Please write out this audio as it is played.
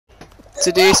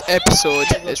Today's episode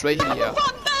is right here.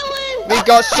 We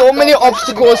got so many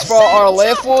obstacles for our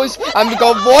levels, and we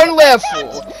got one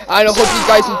level. And I hope you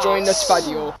guys enjoying this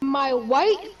video. My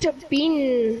white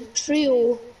bean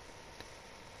trio.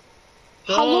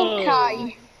 Hello,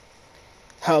 Kai.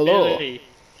 Hello. Billy,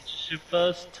 it's your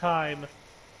first time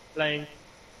playing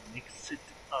Mix It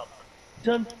Up.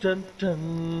 Dun dun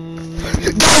dun.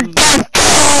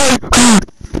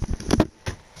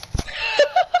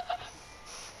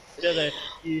 Billy,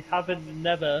 you haven't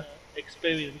never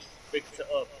experienced Mix It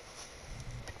Up.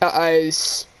 That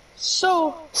is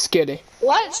So, scary.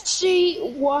 let's see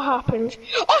what happens.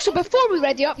 Also, before we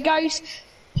ready up, guys,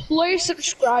 please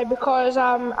subscribe because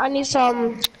I need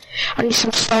some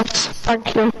stuff.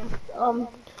 Thank you.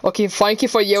 Okay, thank you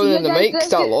for yelling in the mic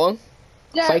that long.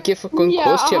 Yeah, Thank you for going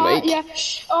close to your mic. Yeah,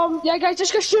 guys,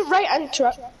 just gonna shoot right into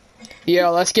it. Yeah,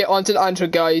 let's get on to the intro,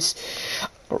 guys.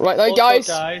 Right now,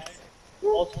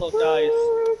 Also guys,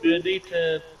 we need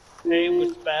to pay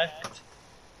respect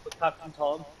for Captain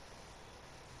Tom.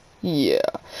 Yeah.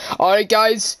 Alright,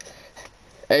 guys.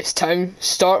 It's time to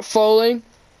start falling.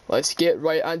 Let's get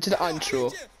right into the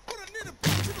intro.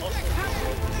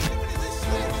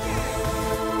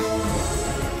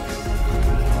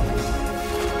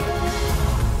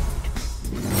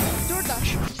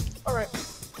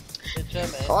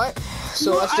 Alright,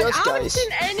 so let's do this, guys.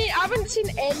 I haven't seen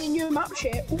any new maps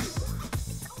yet.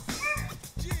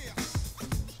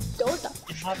 You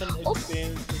haven't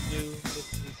experienced the new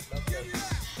Disney's map.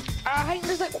 I think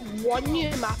there's like one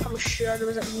new map, I'm sure there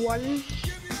was like one.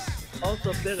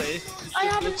 Also, Billy, you I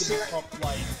should haven't look at seen the it. top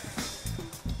right.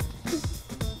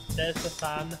 There's the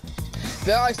fan.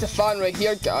 There is the fan right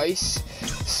here, guys.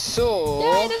 So...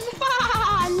 Yay, there's the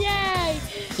fan! Yay!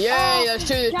 Yay, there's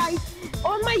two... Guys,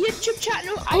 on my YouTube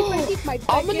channel, I rated my biggest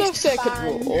I'm in the second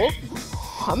fan. row.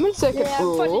 I'm in second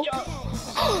row. Funny joke.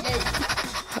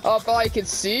 Oh, but I can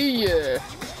see you.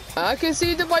 I can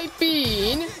see the white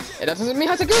bean. It doesn't mean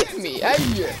how to get me, hey.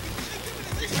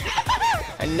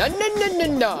 No, no, no, no,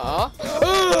 no.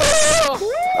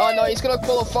 Oh no, he's gonna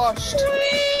pull first.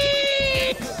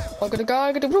 I'm gonna go,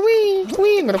 I'm gonna wee,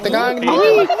 wee. I'm gonna go, I'm gonna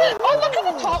wee. Oh, look at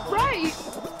the top right.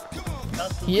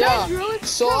 Yeah. Really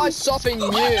So I soften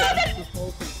you.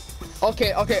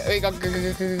 Okay, wait,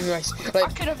 guys. I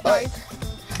could have died.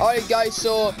 Alright, guys.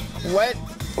 So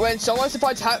when someone's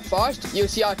about to hit first, you'll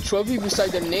see a trophy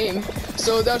beside their name.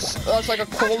 So there's like a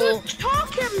colo.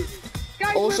 Talking,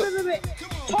 guys. Also, wait.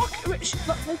 Talk. let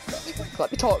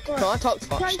me talk. Can I talk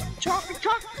Guys, first?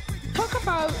 talk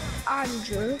about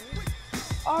Andrew.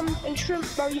 And Shrimp,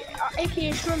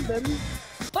 aka Shrimpin.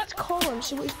 Let's call him.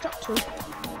 See what he's up to.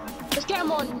 Let's get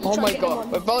him on. Oh my god,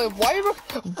 but Billy,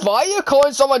 why are you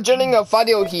calling someone during a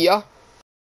video here?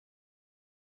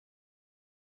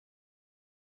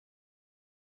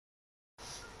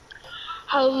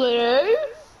 Hello.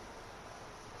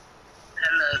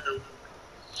 Hello.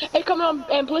 Are you coming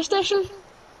on PlayStation?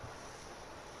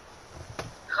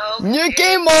 Okay. New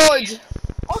game mode!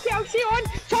 Okay, I'll see you on.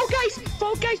 Fall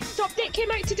Guys, the update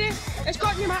came out today. It's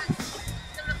got new map.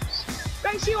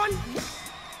 Right, see you on.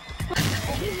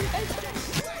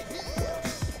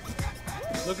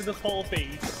 Look at the full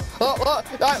feed. Look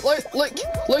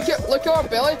at our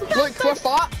belly. Look, we're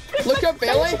fat. Look at our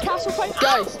belly.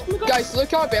 Guys,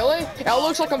 look at our belly. It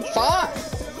looks like I'm fat.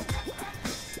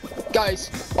 Guys,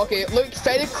 okay, look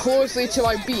very closely to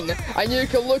my bean, and you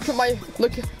can look at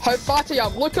how fat I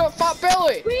am. Look at fat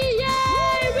belly.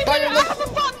 Yay! We can have a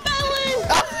fat belly.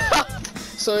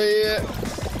 So,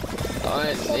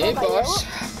 alright, neighbours.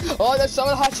 Oh, there's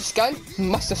someone has a skin.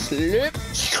 Must have sloop.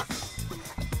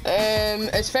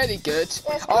 It's very good.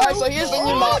 Alright, so here's the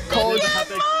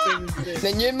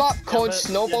new map called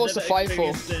Snowballs to Fly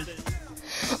For.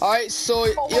 Alright, so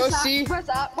you'll see. Where's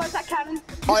that cannon?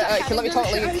 Alright, can let me talk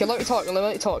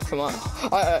from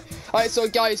that. Alright, so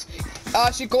guys,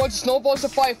 as you go into Snowballs to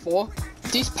Fly For,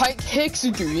 these pink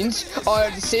hexagons are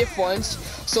the safe ones.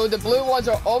 So the blue ones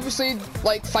are obviously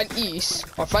like Fannies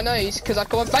or Fannies, because I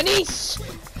call them Fannies.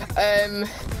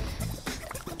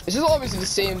 This is obviously the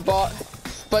same, but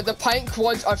the pink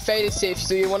ones are very safe,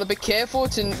 so you want to be careful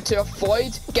to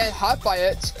avoid getting hit by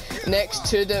it next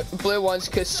to the blue ones,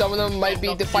 because some of them might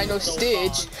be the final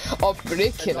stage of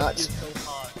breaking it.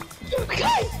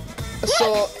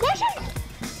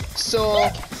 So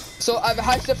if it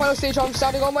has the final stage I'm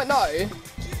standing on right now,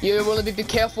 you want to be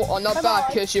careful on that back,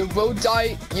 because you will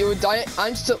die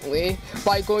instantly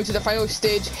by going to the final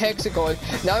stage hexagon.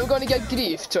 Now I'm going to get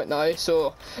griefed right now,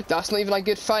 so that's not even a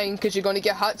good thing, because you're going to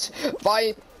get hit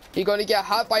by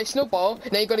a snowball,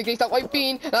 and then you're going to grief that white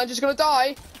bean, and I'm just going to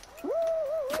die.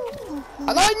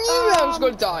 And I knew I was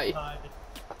going to die.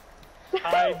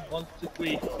 Time wants to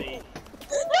grief me.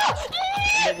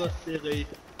 Never silly.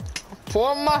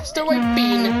 Poor Master White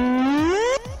Bean.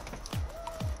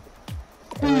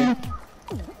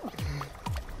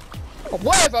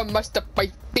 Whatever, Master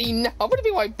White Bean. I want to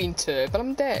be White Bean too, but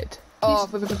I'm dead. Oh,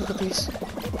 please.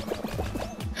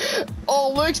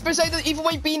 Oh, Luke's beside the evil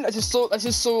White Bean. This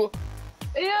is so.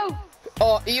 Ew.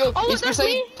 Oh, ew. Oh, He's look, that's beside.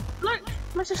 me. Look,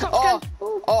 Mr. Oh,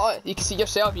 Shotgun. you can see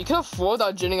yourself. You can afford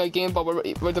that during a game, but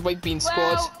we're the White Bean squad.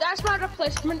 Well, that's my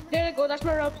replacement. There you go. That's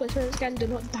my replacement. Skin. Do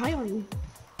not die on me.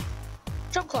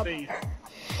 Jump club. Please.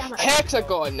 Damn it.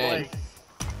 Hexagon then.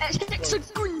 It's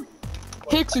hexagon.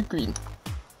 Hexagon.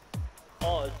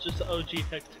 Oh, it's just OG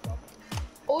hexagon.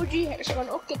 OG hexagon.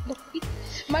 Okay, lucky.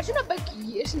 Imagine a big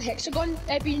use in hexagon.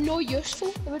 It'd be no useful.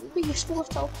 It wouldn't be useful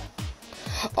at all.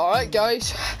 Alright,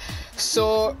 guys.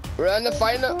 So we're in the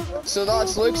final. So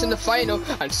that's Luke's in the final,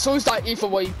 and so's that evil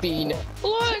White Bean.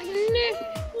 Look,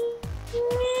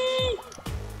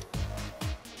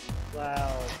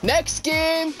 Wow. Next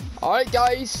game. Alright,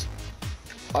 guys.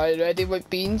 Are you ready, White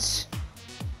Beans?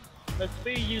 Let's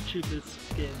be YouTubers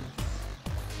skins.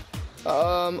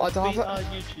 I don't Be have our it.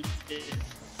 YouTube skins.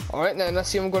 Alright, then let's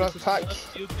see what I'm gonna pack.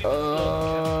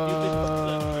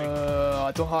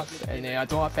 I don't have any. I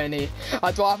don't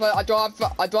have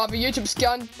a YouTube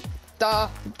scan.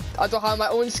 I don't have my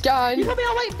own scan. you can be a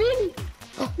white bean.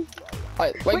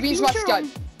 White What Bean's my future scan.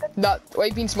 on? That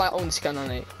White Bean's my own scan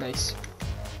on it. Nice.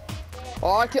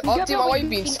 Oh, I can You update can my be a White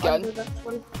Bean scan. under this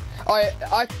one. Alright,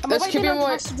 I'm this a could be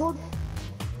white bean my. on the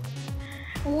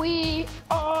road. We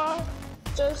are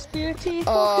just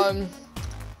beautiful.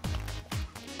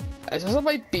 Is this a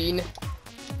White Bean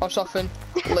or something?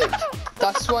 Like,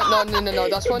 that's one. No,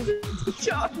 that's one.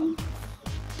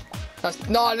 That's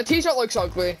no. The T-shirt looks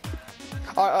ugly.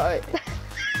 Alright.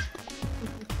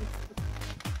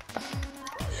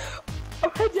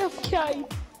 Okay.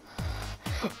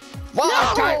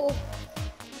 What? No!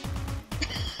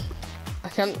 I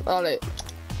can't. Alright.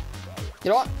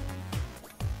 You know what?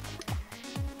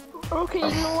 Okay, you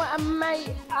know what?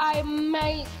 I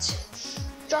might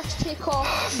just take off.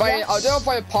 Fine. this. I'll do it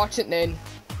by a portrait then.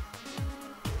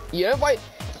 You know White?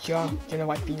 You're a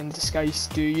White Bean in disguise,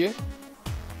 do you?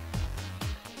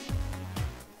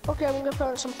 Okay, I'm gonna put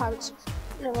on some pants.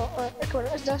 No,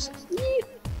 what is this?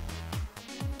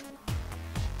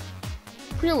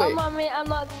 Really? Oh, mommy, I'm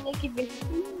not naked. Baby.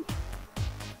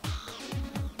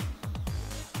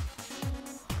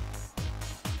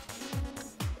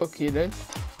 Okay then.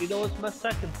 You know what's my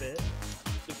second bit?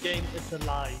 The game is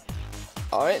alive.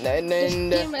 Alright then. This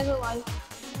game is alive.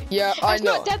 Yeah, I It's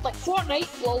know. not dead like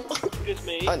Fortnite, lol. Excuse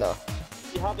me. I know.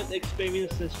 You haven't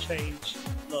experienced this change.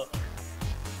 Look.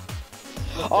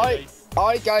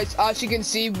 Alright guys, as you can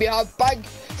see we have big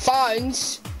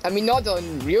fans. I mean not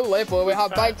on real level, we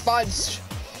have big fans.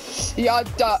 Yeah,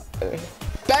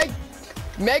 big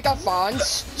mega fans.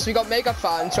 So we got mega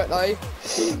fans right now. In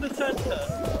the center.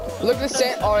 Look at the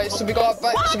set. Alright, so we got a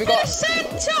big What the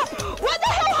center? What the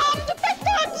hell happened to Big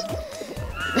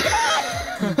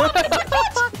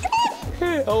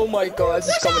Dad? Oh my god, this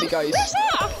is comedy guys. What's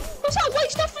that? What's that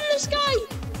white stuff in the sky?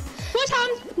 What's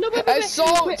hand? No, wait. It's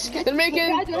salt! Wait, They're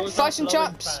making Those fish and are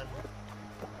glowing chips. fans.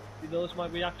 You know what's my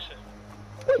reaction?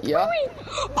 Yeah.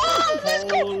 Oh, let's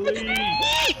go!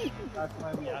 Holy! That's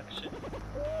my reaction.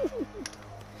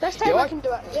 This time You I what? can do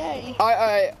it. Yay.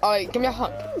 Alright, give me a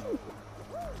hug.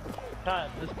 Can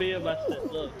let's be arrested.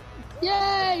 Look. Be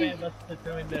Yay! arrested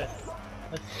doing this.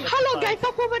 Let's Hello, fight. guys.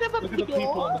 Pop over the Look at the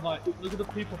people on the mic. Look at the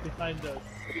people behind us.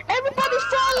 Everybody's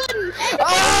falling!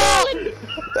 Ah!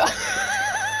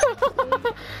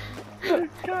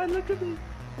 God, look at me.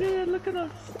 Yeah, look at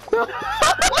us.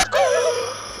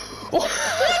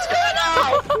 What's going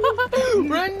on?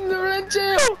 Run,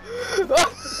 jail!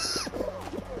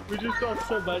 We just got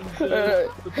surrendered.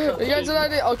 You guys are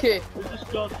ready? Okay. We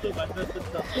just got surrendered to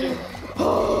touching.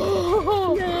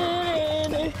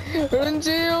 Run,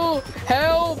 jail!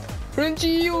 Help! Run,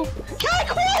 jail! Kai,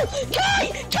 cool! Kai!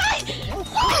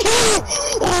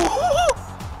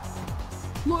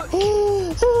 Look!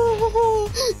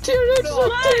 Do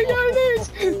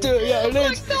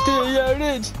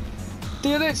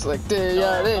your lids, like do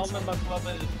your lids.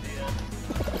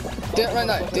 Do it right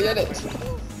now, do your lids.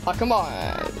 Oh, come on.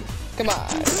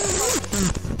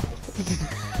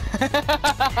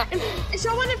 Is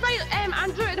someone invite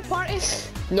Andrew to the party?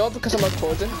 No, because I'm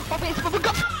recording.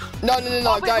 No,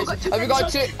 Oh, wait, guys. we've got two Have we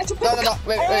got minutes. two? It's a No,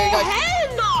 wait, guys.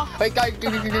 Hell no! Wait, guys.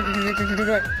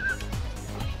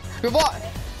 Wait, what?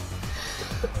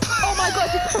 Oh my god,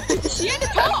 did you see at the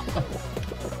top?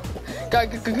 Guys.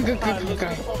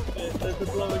 There's a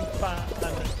glowing fan.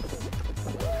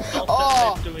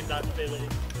 Oh. Doing that bad feeling.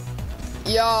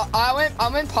 Yeah, I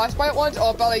went past by it once.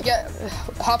 Oh, but like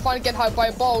have fun getting hit by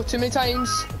a ball too many times.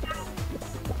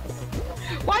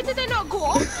 Why did they not go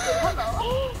off?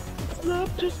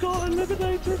 Slurp just got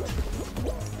eliminated.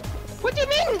 What do you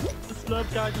mean? The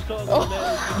slurp guy just got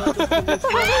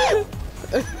eliminated.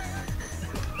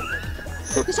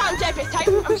 This happens every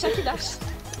time. I'm sick of this.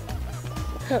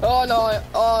 Oh no.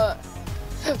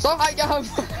 So I have.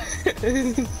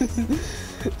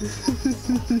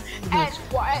 It's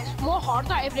more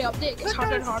harder every update. It gets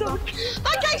harder and harder.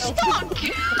 That guy's stuck.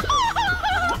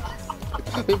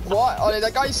 Wait, what? Oh,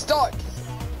 that guy's stuck.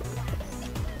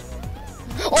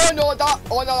 Oh no,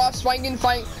 that swinging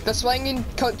thing, the swinging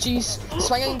countries,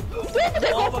 swinging. Where did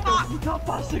they go for that? Look how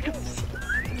fast it goes.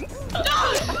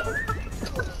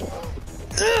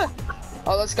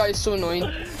 Oh, this guy is so annoying.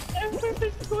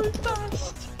 Everything's going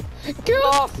fast. Get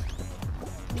off!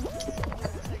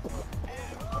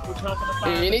 Watch out for the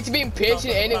fan. You need to be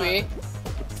impatient anyway.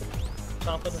 Watch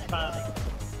out for the fan.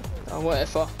 Oh,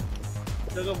 whatever.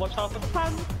 Look, watch out for the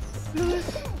fan.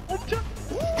 Watch out.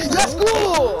 Let's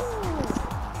go!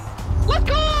 Let's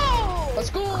go! Let's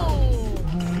go!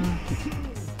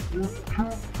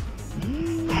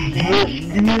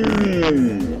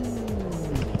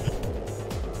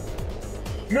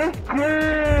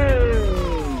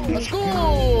 Let's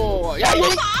go! Yeah,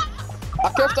 yeah. I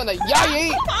could have done a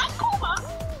yeah.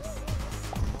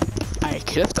 I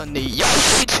could have done the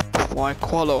yeah before I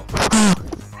qualify.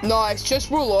 No, it's just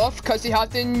roll off because they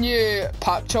had the new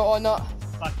picture on it.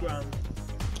 Background.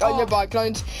 On your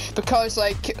background, because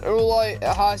like roll out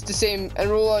has the same, and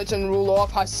roll out and roll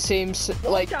off has the same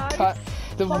like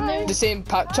the same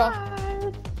picture.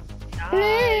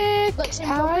 Look,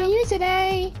 How are you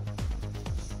today?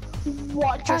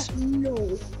 What? Just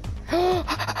no. wait.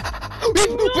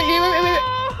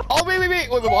 Oh wait,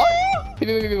 what?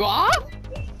 Wait, what?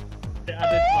 They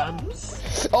added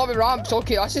ramps. Oh, the ramps.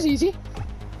 Okay, that's just easy.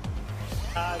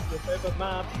 Add your favorite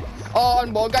map. Oh,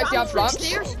 and more guys, they have ramps.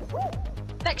 Stairs.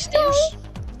 Next stairs.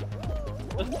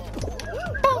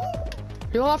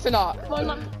 You're laughing at. Come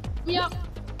on, me up.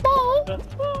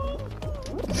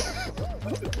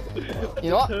 You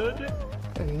know what? Heard it?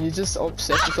 You're just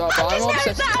obsessed with that, but I'm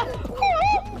obsessed.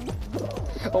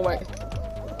 Oh my.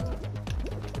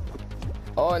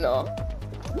 Oh no.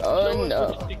 Oh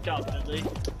no.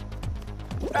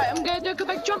 Right, I'm gonna do a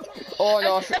big jump. Oh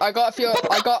no, I got a feel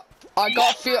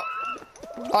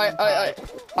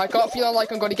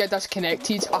like I'm gonna get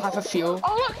disconnected. I have a feel.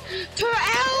 Oh look, 2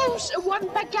 elves, 1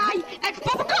 big guy, it's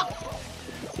bubblegum.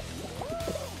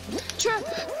 2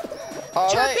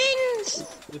 Alright. beans.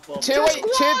 2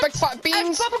 big fat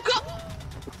beans. It's bubblegum.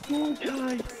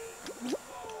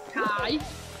 Kai.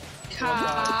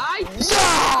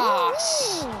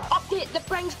 Yes! Update that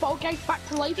brings ball guys back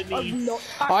to life or not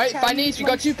back Alright, to bunnies, we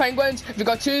got 2 penguins, we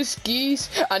got 2 skis,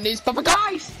 and these papa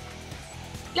Guys!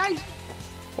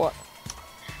 What?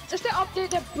 Just to update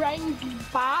that brings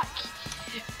back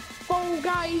Fall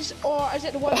Guys, or is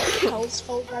it the one that kills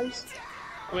Fall Guys?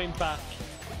 Going back.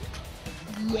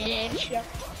 Yeah, sure.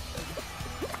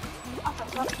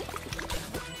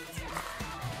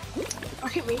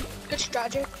 Look at me, good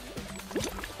strategy.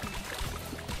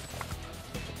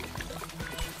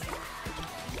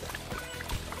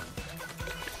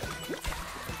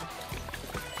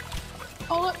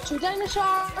 Oh look, 2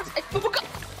 dinosaurs, it's bubblegum!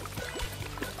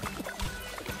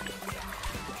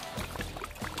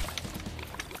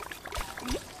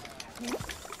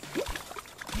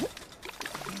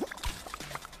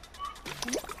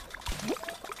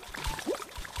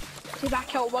 See if I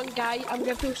kill one guy, I'm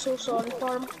gonna feel so sorry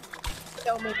for him.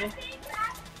 Kill maybe.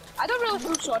 I don't really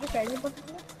feel sorry for anybody.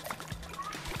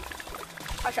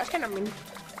 Actually, that's kinda mean.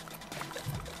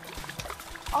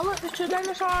 Oh look, there's 2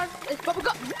 dinosaurs, it's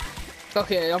bubblegum!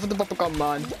 Okay, enough of the bubblegum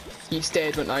man. He's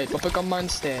dead right now. Bubblegum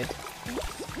man's dead.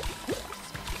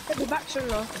 He'll be back soon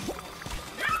though.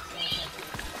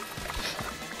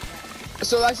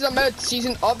 So this is a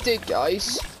mid-season update,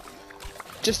 guys.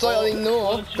 Just so you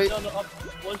know. Once you've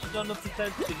done the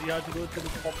percentage, you have to go to the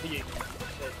top of the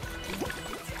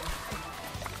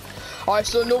Alright,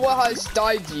 so no one has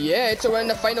died yet, so we're in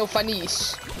the final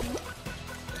finish.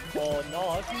 Or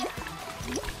not.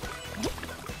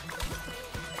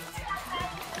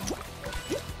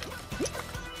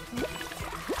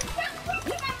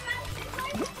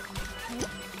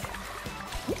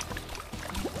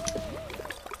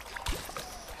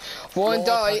 One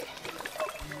die.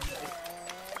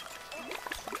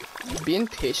 Being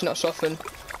patient or something.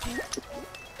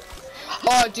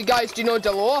 Oh, do you know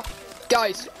Delore?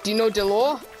 Guys, do you know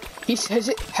Delore? His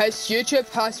YouTube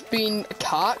has been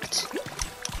hacked.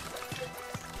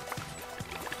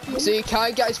 So he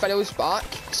can't get his finals back.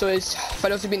 So his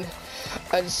finals have been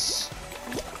as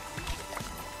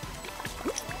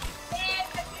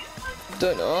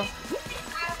don't know.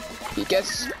 I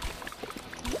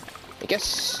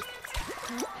guess.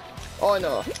 Oh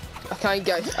no, I can't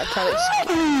get. I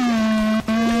can't.